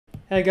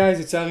Hey guys,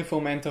 it's Ari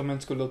from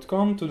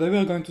entermenschool.com. Today we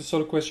are going to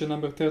solve question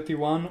number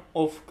 31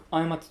 of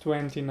IMAT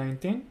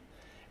 2019.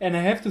 And I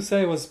have to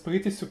say I was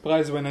pretty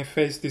surprised when I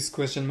faced this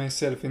question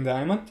myself in the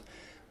IMAT,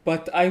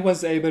 but I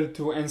was able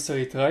to answer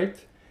it right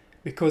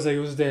because I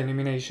used the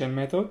elimination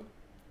method.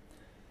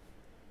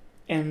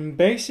 And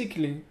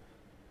basically,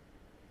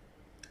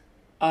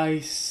 I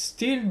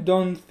still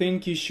don't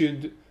think you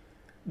should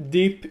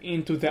dip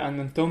into the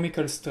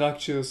anatomical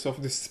structures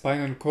of the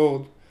spinal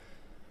cord,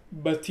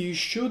 but you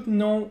should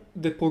know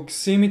the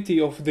proximity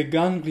of the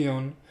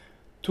ganglion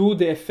to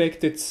the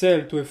affected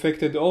cell, to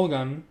affected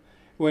organ,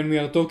 when we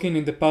are talking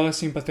in the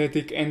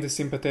parasympathetic and the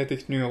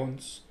sympathetic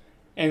neurons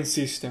and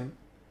system.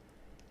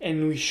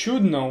 And we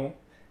should know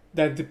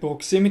that the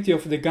proximity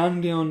of the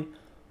ganglion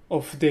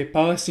of the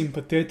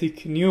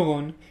parasympathetic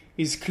neuron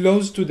is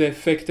close to the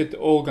affected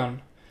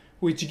organ,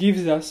 which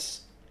gives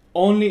us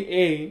only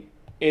A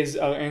as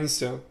our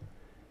answer.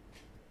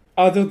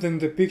 Other than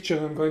the picture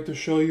I'm going to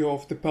show you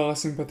of the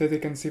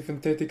parasympathetic and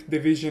sympathetic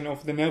division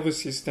of the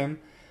nervous system,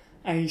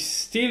 I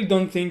still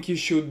don't think you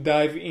should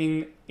dive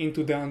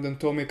into the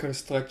anatomical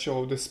structure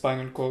of the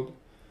spinal cord.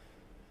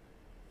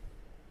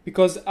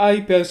 Because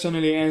I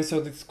personally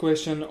answered this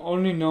question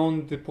only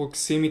knowing the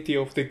proximity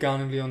of the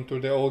ganglion to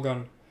the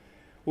organ,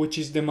 which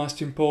is the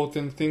most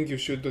important thing you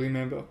should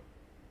remember.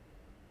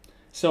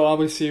 So I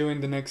will see you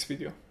in the next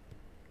video.